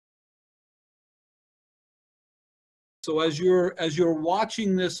So as you're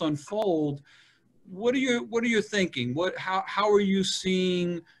watching this unfold, what are you thinking? How are you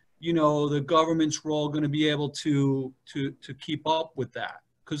seeing, the government's role going to be able to keep up with that?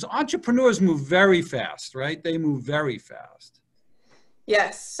 Because entrepreneurs move very fast, right? They move very fast.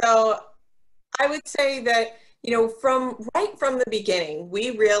 Yes. So I would say that, from right from the beginning,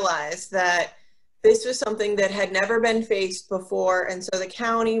 we realized that this was something that had never been faced before. And so the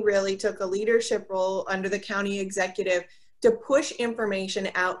county really took a leadership role under the county executive to push information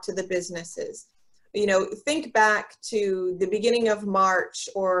out to the businesses. Think back to the beginning of March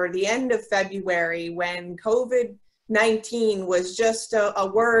or the end of February when COVID-19 was just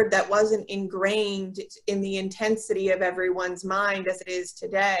a word that wasn't ingrained in the intensity of everyone's mind as it is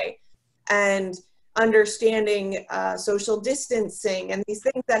today. And understanding social distancing and these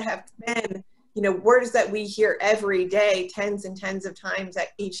things that have been, words that we hear every day, tens and tens of times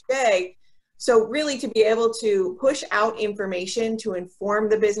each day. So really to be able to push out information to inform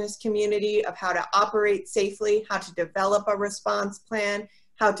the business community of how to operate safely, how to develop a response plan,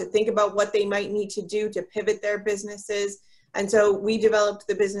 how to think about what they might need to do to pivot their businesses. And so we developed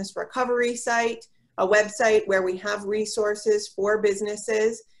the business recovery site, a website where we have resources for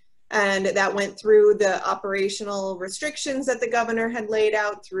businesses. And that went through the operational restrictions that the governor had laid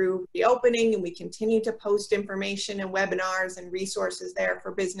out through reopening, and we continue to post information and webinars and resources there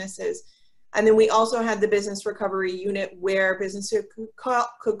for businesses. And then we also had the business recovery unit where businesses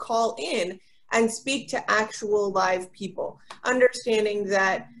could call in and speak to actual live people, understanding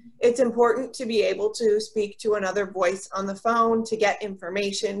that it's important to be able to speak to another voice on the phone, to get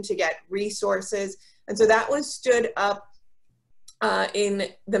information, to get resources. And so that was stood up in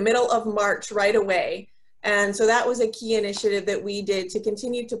the middle of March right away. And so that was a key initiative that we did to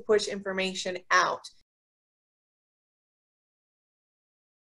continue to push information out.